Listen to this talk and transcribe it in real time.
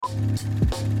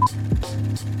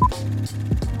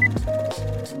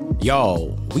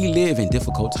Y'all, we live in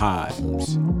difficult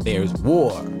times. There's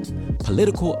war,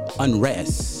 political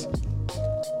unrest,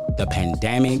 the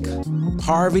pandemic,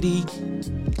 poverty,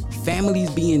 families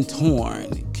being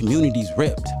torn, communities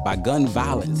ripped by gun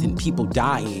violence and people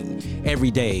dying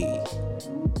every day.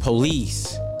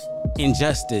 Police,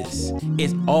 injustice,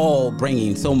 it's all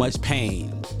bringing so much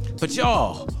pain. But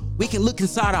y'all, we can look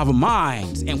inside our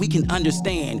minds and we can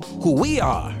understand who we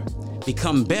are,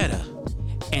 become better,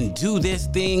 and do this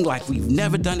thing like we've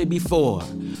never done it before.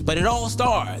 But it all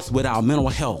starts with our mental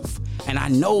health, and I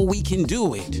know we can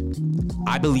do it.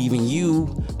 I believe in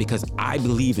you because I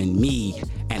believe in me,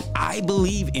 and I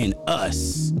believe in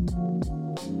us.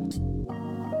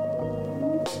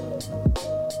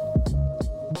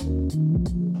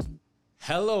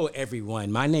 Hello,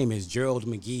 everyone. My name is Gerald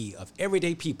McGee of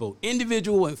Everyday People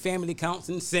Individual and Family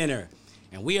Counseling Center,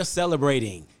 and we are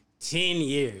celebrating 10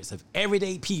 years of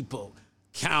Everyday People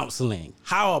Counseling.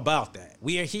 How about that?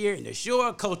 We are here in the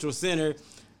Shore Cultural Center,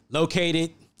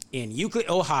 located in Euclid,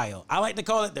 Ohio. I like to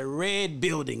call it the red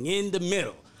building in the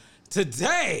middle.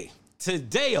 Today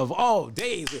of all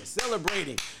days, we're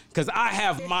celebrating because I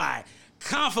have my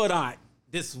confidant,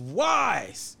 this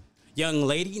wise young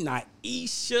lady,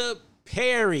 Niesha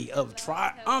Perry of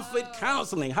Triumphant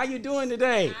Counseling. How you doing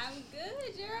today? I'm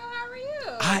good, Gerald. How are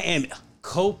you? I am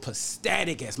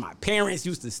copacetic, as my parents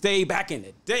used to say back in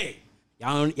the day.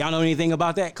 Y'all know anything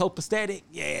about that? Copacetic?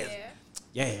 Yeah.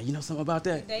 You know something about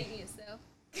that? You're dating yourself.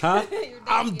 Huh?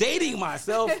 I'm dating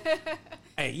myself.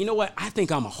 Hey, you know what? I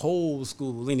think I'm a whole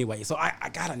school anyway. So I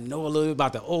got to know a little bit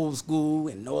about the old school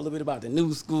and know a little bit about the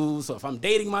new school. So if I'm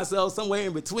dating myself somewhere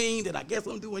in between, then I guess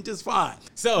I'm doing just fine.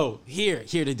 So here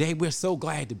today, we're so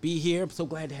glad to be here. I'm so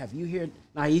glad to have you here,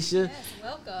 Niesha. Yes,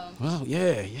 welcome. Well,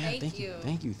 yeah. Thank you.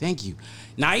 Thank you.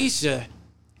 Niesha,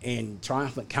 in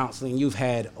Triumphant Counseling, you've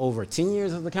had over 10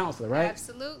 years as a counselor, right?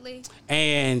 Absolutely.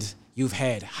 And you've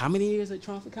had how many years at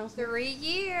Triumphant Counseling? 3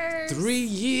 years. 3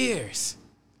 years.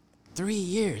 3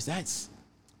 years. That's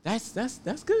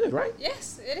good, right?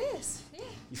 Yes, it is. Yeah.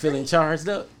 You feeling charged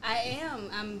up? I am.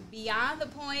 I'm beyond the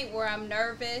point where I'm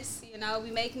nervous. You know, we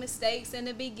make mistakes in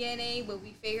the beginning, but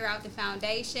we figure out the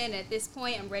foundation. At this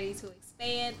point, I'm ready to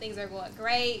expand. Things are going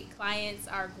great. Clients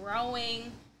are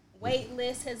growing. Wait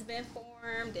list has been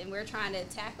formed, and we're trying to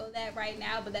tackle that right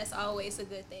now, but that's always a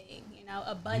good thing. You know,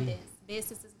 abundance.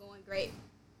 Business is going great.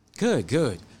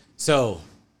 Good. So,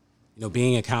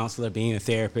 being a counselor, being a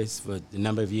therapist for the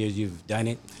number of years you've done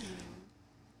it,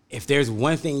 if there's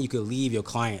one thing you could leave your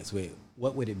clients with,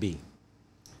 what would it be?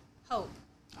 Hope.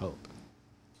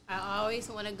 I always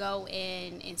want to go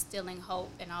in instilling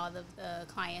hope in all of the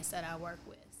clients that I work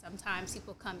with. Sometimes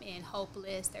people come in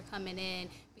hopeless. They're coming in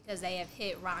because they have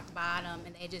hit rock bottom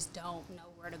and they just don't know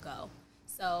where to go.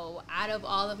 So out of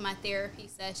all of my therapy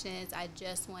sessions, I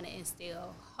just want to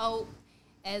instill hope,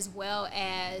 as well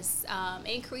as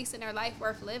increasing their life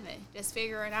worth living, just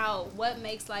figuring out what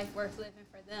makes life worth living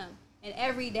for them. And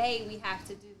every day we have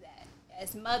to do that.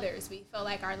 As mothers, we feel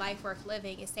like our life worth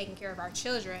living is taking care of our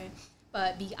children,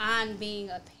 but beyond being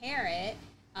a parent,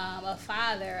 a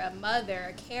father, a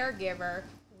mother, a caregiver,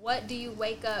 what do you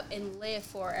wake up and live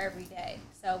for every day?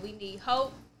 So we need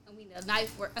hope, and we need a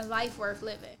life worth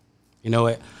living. You know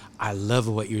what? I love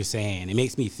what you're saying. It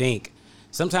makes me think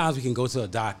sometimes we can go to a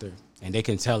doctor and they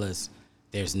can tell us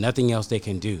there's nothing else they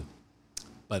can do.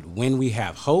 But when we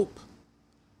have hope,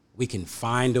 we can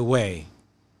find a way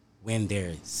when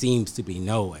there seems to be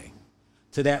no way.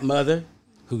 To that mother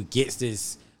who gets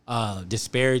this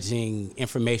disparaging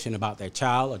information about their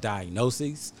child or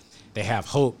diagnosis, they have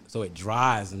hope, so it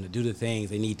drives them to do the things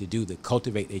they need to do to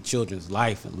cultivate their children's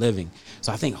life and living.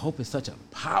 So I think hope is such a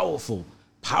powerful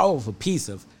piece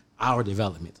of our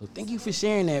development. So thank you for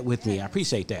sharing that with me. I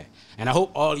appreciate that. And I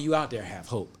hope all of you out there have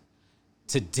hope.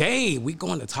 Today, we're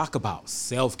going to talk about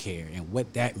self-care and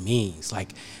what that means.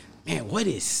 Like, man, what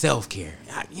is self-care?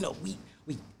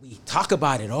 We talk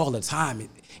about it all the time.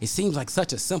 It seems like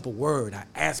such a simple word. I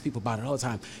ask people about it all the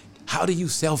time. How do you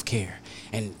self-care?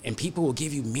 And people will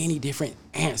give you many different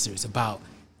answers about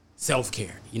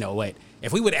self-care. You know what?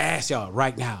 If we would ask y'all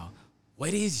right now,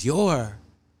 what is your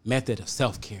method of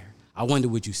self-care? I wonder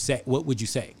what would you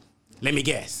say? Let me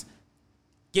guess.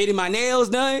 Getting my nails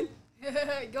done?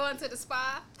 Going to the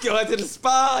spa? Going to the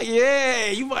spa? Yeah,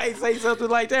 you might say something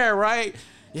like that, right?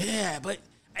 Yeah, but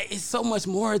it's so much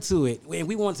more to it. And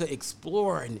we want to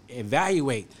explore and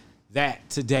evaluate that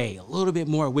today a little bit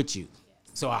more with you.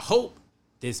 So I hope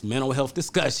this mental health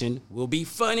discussion will be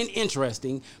fun and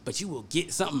interesting, but you will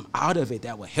get something out of it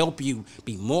that will help you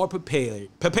be more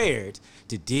prepared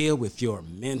to deal with your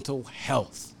mental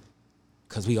health.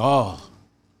 because we all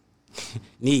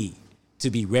need to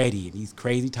be ready in these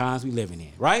crazy times we living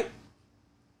in, right?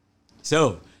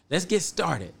 So let's get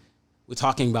started. We're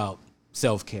talking about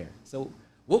self-care. So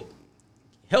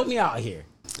help me out here.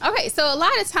 Okay, so a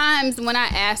lot of times when I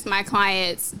ask my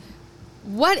clients,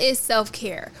 what is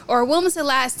self-care? Or when was the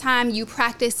last time you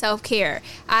practiced self-care?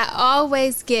 I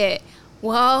always get,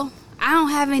 well, I don't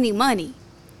have any money.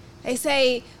 They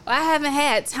say, well, I haven't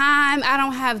had time. I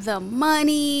don't have the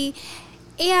money.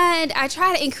 And I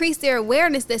try to increase their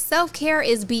awareness that self-care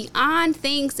is beyond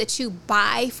things that you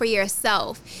buy for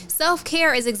yourself.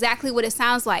 Self-care is exactly what it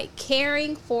sounds like,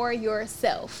 caring for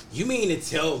yourself. You mean to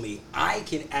tell me I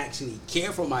can actually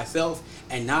care for myself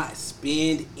and not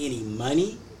spend any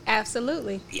money?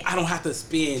 Absolutely. I don't have to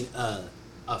spend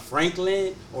a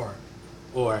Franklin or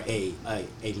a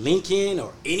Lincoln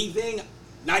or anything.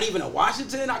 Not even a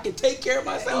Washington. I can take care of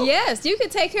myself. Yes, you can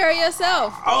take care of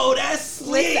yourself. Oh, that's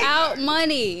slick. Without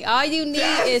money. All you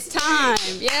need is time.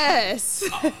 Yes.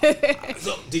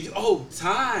 So did you? Oh,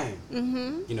 time.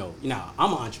 Mm-hmm. You know,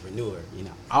 I'm an entrepreneur.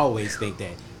 I always think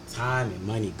that time and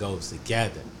money goes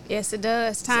together. Yes, it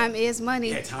does. Time is money.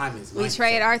 Yeah, time is money. We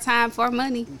trade our time for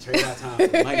money. We trade our time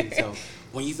for money. So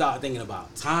when you start thinking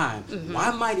about time, why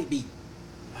might it be?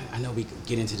 I know we could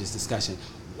get into this discussion.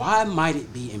 Why might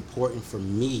it be important for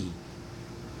me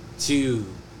to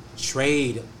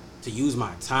use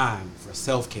my time for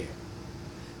self-care?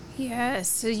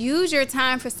 Yes, to use your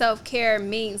time for self-care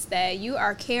means that you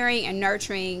are caring and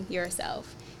nurturing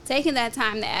yourself. Taking that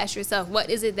time to ask yourself, what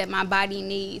is it that my body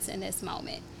needs in this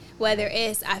moment? Whether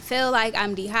it's, I feel like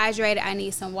I'm dehydrated, I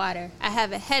need some water. I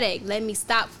have a headache, let me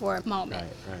stop for a moment.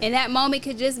 Right. And that moment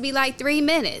could just be like 3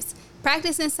 minutes.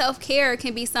 Practicing self-care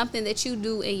can be something that you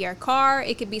do in your car.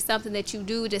 It could be something that you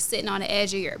do just sitting on the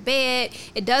edge of your bed.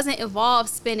 It doesn't involve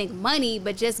spending money,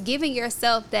 but just giving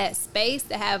yourself that space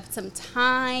to have some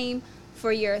time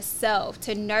for yourself,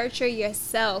 to nurture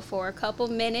yourself for a couple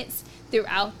minutes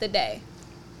throughout the day.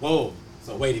 Whoa.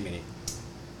 So wait a minute.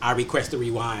 I request a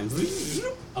rewind.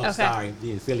 Oh, okay. Sorry,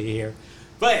 being silly here.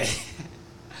 But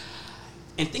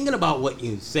in thinking about what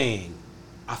you're saying,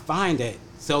 I find that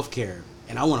self-care,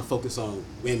 and I want to focus on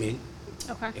women.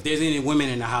 Okay. If there's any women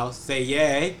in the house, say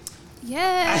yay.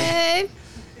 Yay.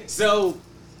 So,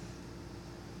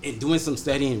 in doing some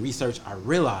studying and research, I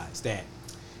realized that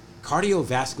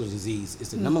cardiovascular disease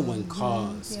is the number one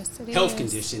cause health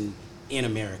condition in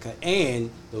America and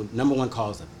the number one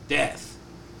cause of death,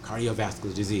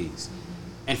 cardiovascular disease.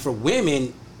 And for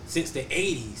women, since the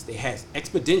 80s, they has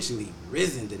exponentially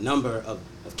risen the number of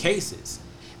cases.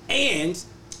 And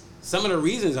some of the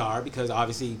reasons are because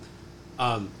obviously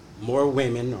more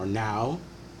women are now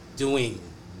doing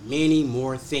many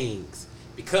more things.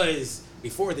 Because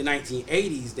before the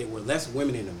 1980s, there were less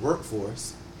women in the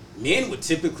workforce. Men would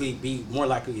typically be more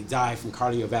likely to die from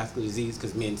cardiovascular disease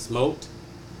because men smoked,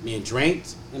 men drank,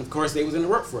 and of course they was in the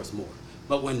workforce more.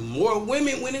 But when more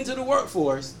women went into the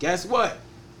workforce, guess what?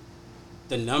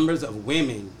 The numbers of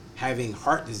women having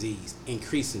heart disease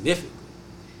increased significantly.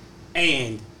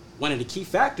 And one of the key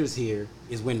factors here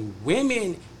is when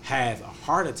women have a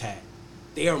heart attack,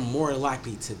 they are more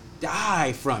likely to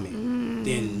die from it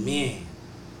than men.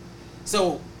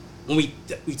 So when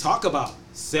we talk about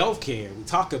self-care, we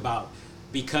talk about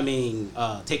becoming,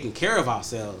 taking care of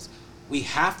ourselves, we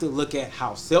have to look at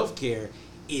how self-care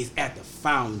is at the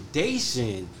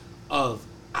foundation of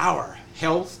our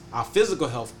health, our physical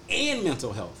health, and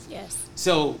mental health. Yes.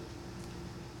 So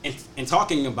in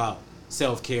talking about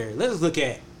self-care, let's look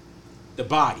at the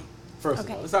body. First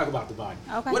of all, let's talk about the body.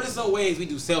 Okay. What are some ways we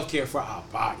do self-care for our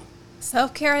body?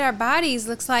 Self-care in our bodies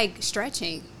looks like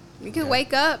stretching. We can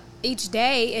wake up each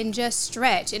day and just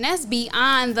stretch. And that's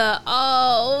beyond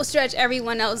the, stretch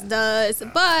everyone else does.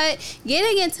 But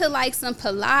getting into like some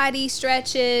Pilates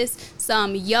stretches,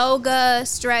 some yoga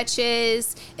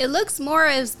stretches, it looks more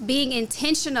as being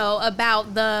intentional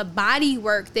about the body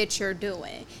work that you're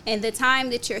doing and the time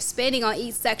that you're spending on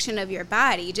each section of your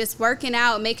body. Just working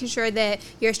out, making sure that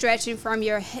you're stretching from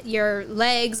your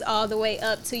legs all the way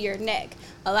up to your neck.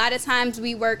 A lot of times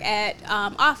we work at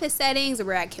office settings, or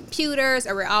we're at computers,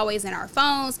 or we're always in our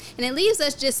phones, and it leaves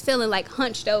us just feeling like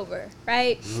hunched over,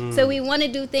 right? So we want to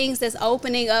do things that's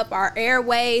opening up our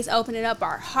airways, opening up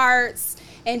our hearts,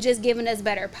 and just giving us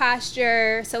better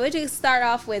posture. So we just start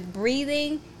off with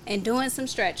breathing and doing some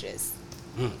stretches.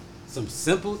 Some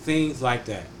simple things like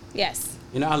that. Yes.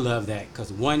 You know, I love that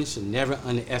because one should never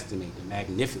underestimate the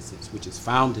magnificence which is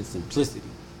found in simplicity.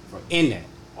 For in that,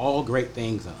 all great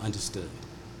things are understood.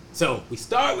 So we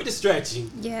start with the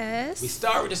stretching. Yes. We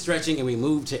start with the stretching and we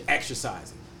move to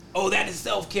exercising. Oh, that is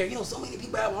self-care. You know, so many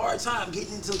people have a hard time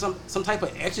getting into some type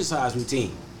of exercise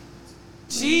routine.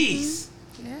 Jeez.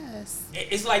 Yes.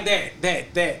 It's like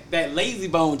that lazy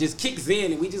bone just kicks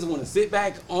in, and we just want to sit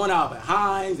back on our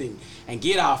behinds and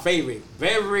get our favorite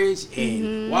beverage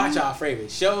and watch our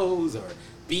favorite shows or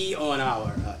be on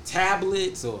our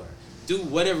tablets or do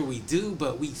whatever we do,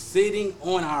 but we sitting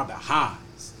on our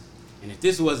behinds. And if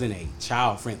this wasn't a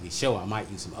child-friendly show, I might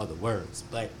use some other words.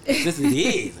 But since it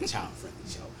is a child-friendly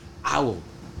show, I will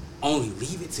only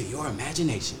leave it to your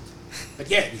imagination. But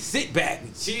yeah, we sit back,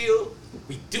 we chill,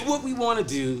 we do what we want to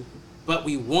do, but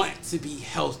we want to be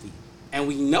healthy. And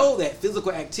we know that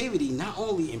physical activity not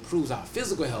only improves our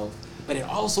physical health, but it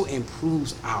also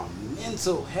improves our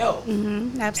mental health.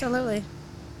 Absolutely.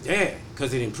 Yeah,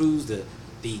 because it improves the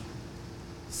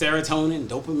serotonin,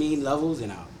 dopamine levels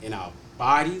in our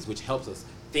bodies, which helps us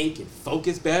think and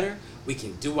focus better. We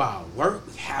can do our work,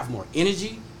 we have more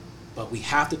energy, but we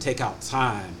have to take out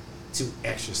time to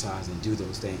exercise and do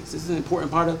those things. This is an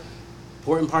important part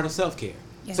of self-care.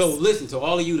 Yes. So listen, to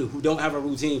all of you who don't have a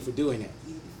routine for doing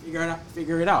that,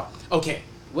 figure it out. Okay,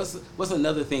 what's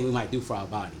another thing we might do for our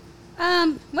body?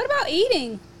 What about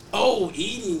eating? Oh,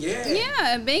 eating, yeah.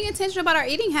 Yeah, being intentional about our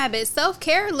eating habits.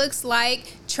 Self-care looks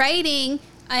like trading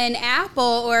an apple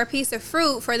or a piece of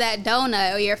fruit for that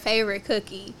donut or your favorite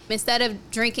cookie. Instead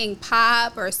of drinking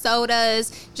pop or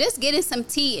sodas, just getting some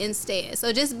tea instead.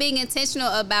 So just being intentional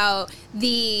about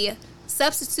the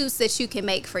substitutes that you can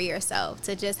make for yourself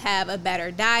to just have a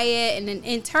better diet, and then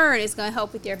in turn it's going to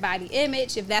help with your body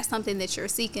image if that's something that you're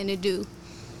seeking to do.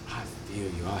 I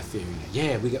feel you.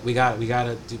 Yeah, we got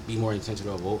to be more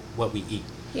intentional about what we eat.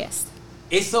 Yes.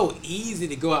 It's so easy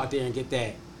to go out there and get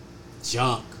that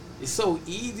junk. It's so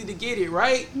easy to get it,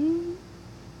 right? Mm-hmm.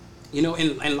 You know,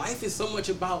 and life is so much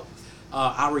about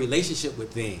our relationship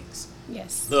with things.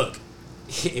 Yes. Look,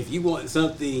 if you want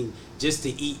something just to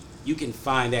eat, you can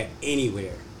find that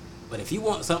anywhere. But if you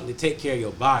want something to take care of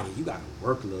your body, you got to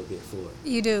work a little bit for it.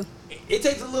 You do. It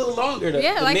takes a little longer to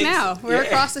like mix. now. We're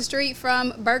across the street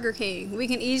from Burger King. We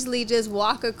can easily just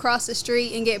walk across the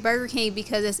street and get Burger King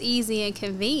because it's easy and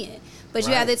convenient. But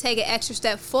you have to take an extra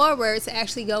step forward to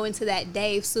actually go into that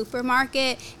Dave's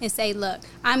supermarket and say, look,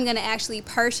 I'm going to actually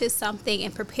purchase something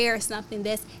and prepare something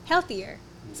that's healthier.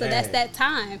 So that's that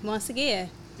time, once again.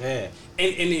 Yeah.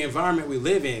 In the environment we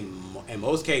live in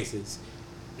most cases,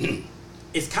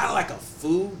 it's kind of like a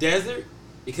food desert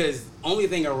because only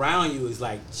thing around you is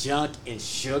like junk and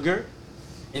sugar.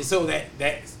 And so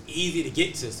that's easy to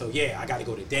get to. So yeah, I got to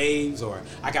go to Dave's, or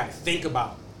I got to think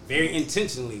about very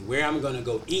intentionally where I'm going to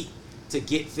go eat to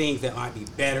get things that might be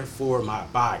better for my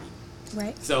body.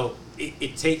 Right. So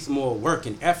it takes more work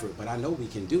and effort, but I know we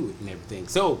can do it and everything.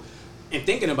 So in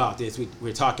thinking about this,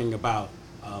 we're talking about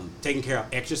taking care of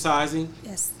exercising,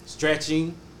 yes,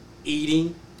 stretching,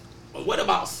 eating. But what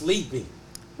about sleeping?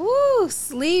 Ooh,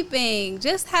 sleeping.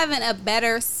 Just having a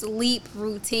better sleep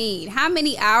routine. How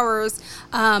many hours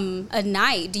a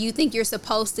night do you think you're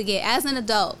supposed to get as an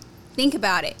adult? Think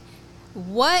about it.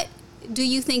 What do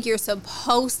you think you're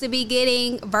supposed to be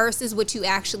getting versus what you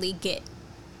actually get?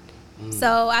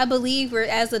 So I believe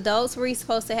as adults, we're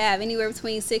supposed to have anywhere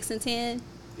between 6 and 10.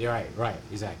 You're right,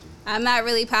 exactly. I'm not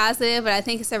really positive, but I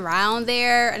think it's around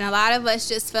there. And a lot of us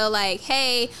just feel like,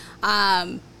 hey,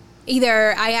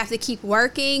 either I have to keep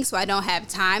working so I don't have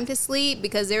time to sleep,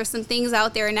 because there's some things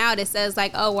out there now that says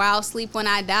like, oh, well, I'll sleep when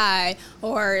I die,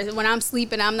 or when I'm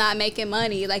sleeping, I'm not making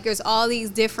money. Like there's all these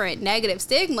different negative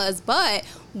stigmas, but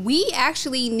we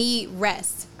actually need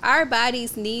rest. Our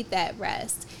bodies need that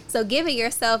rest. So giving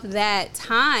yourself that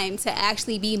time to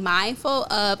actually be mindful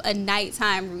of a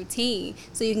nighttime routine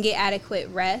so you can get adequate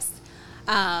rest.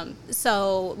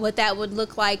 So what that would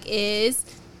look like is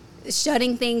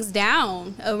shutting things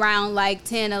down around like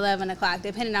 10, 11 o'clock,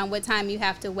 depending on what time you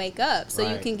have to wake up. So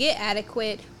you can get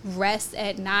adequate rest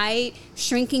at night,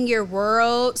 shrinking your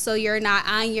world so you're not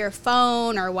on your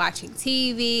phone or watching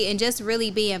TV, and just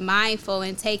really being mindful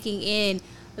and taking in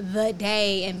the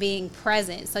day and being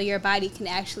present so your body can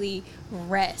actually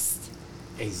rest.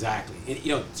 Exactly.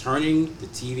 And, turning the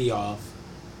TV off,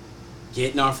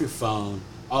 getting off your phone,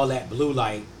 all that blue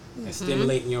light that's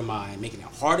stimulating your mind, making it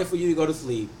harder for you to go to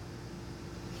sleep.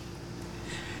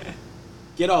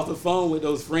 Get off the phone with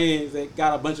those friends that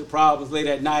got a bunch of problems late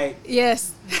at night.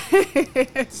 Yes.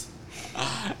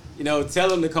 Tell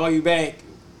them to call you back.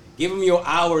 Give them your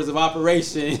hours of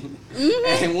operation.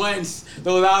 And once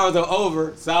those hours are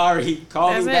over, sorry,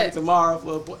 call me back tomorrow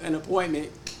for an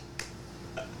appointment.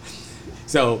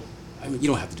 So, you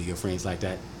don't have to do your friends like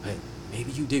that, but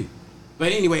maybe you do.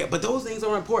 But anyway, those things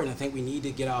are important. I think we need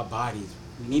to give our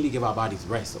bodies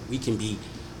rest so we can be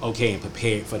okay and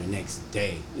prepared for the next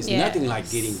day. It's Yes. nothing like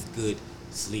getting good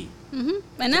sleep. And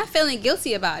not feeling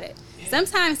guilty about it.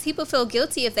 Sometimes people feel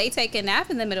guilty if they take a nap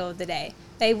in the middle of the day.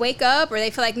 They wake up or they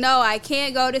feel like, no, I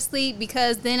can't go to sleep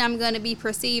because then I'm going to be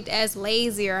perceived as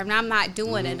lazy or I'm not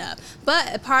doing enough.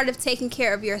 But a part of taking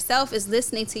care of yourself is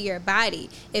listening to your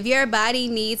body. If your body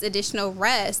needs additional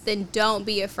rest, then don't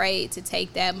be afraid to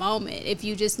take that moment. If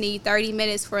you just need 30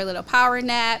 minutes for a little power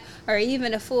nap or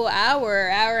even a full hour,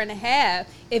 hour and a half,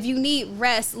 if you need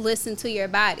rest, listen to your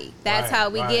body. That's how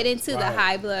we get into the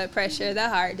high blood pressure, the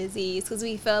heart disease, because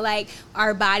we feel like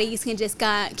our bodies can just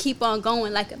keep on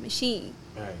going like a machine.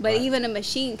 But even a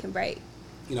machine can break.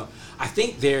 You know, I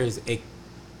think there's a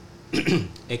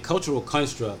cultural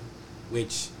construct,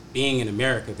 which being in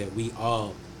America, that we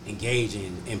all engage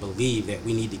in and believe that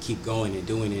we need to keep going and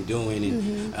doing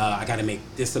and I got to make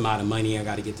this amount of money, I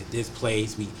got to get to this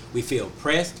place. We feel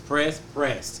pressed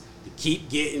to keep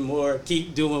getting more,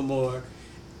 keep doing more.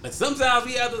 But sometimes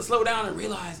we have to slow down and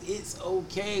realize it's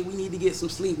okay. We need to get some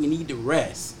sleep. We need to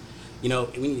rest. You know,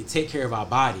 we need to take care of our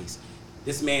bodies.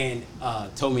 This man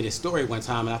told me this story one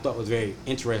time, and I thought it was very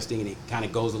interesting, and it kind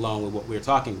of goes along with what we were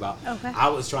talking about. Okay. I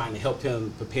was trying to help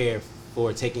him prepare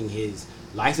for taking his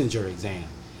licensure exam,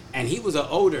 and he was an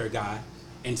older guy,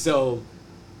 and so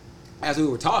as we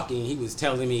were talking, he was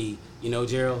telling me, you know,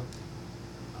 Gerald,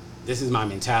 this is my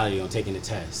mentality on taking the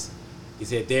test. He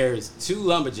said there's 2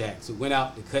 lumberjacks who went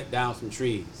out to cut down some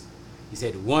trees. He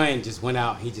said one just went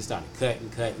out and he just started cutting,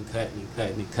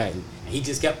 and he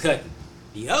just kept cutting.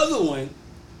 The other one,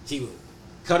 he would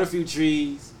cut a few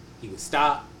trees, he would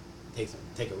stop, take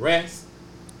a rest,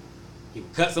 he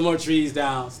would cut some more trees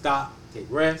down, stop, take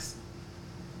rest,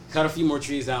 cut a few more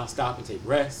trees down, stop and take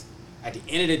rest. At the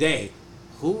end of the day,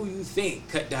 who you think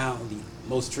cut down the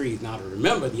most trees? Now to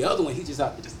remember, the other one, he just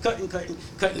out just cutting.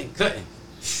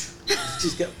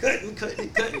 Just kept cutting.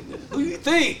 Who you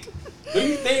think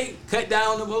cut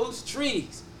down the most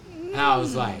trees? And I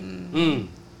was like,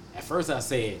 At first I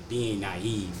said, being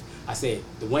naive, I said,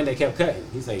 the one that kept cutting.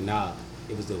 He said, nah,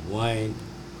 it was the one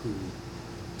who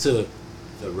took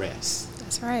the rest.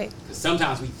 That's right. Because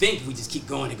sometimes we think if we just keep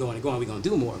going, we're going to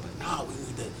do more. But no, we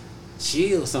need to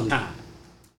chill sometimes.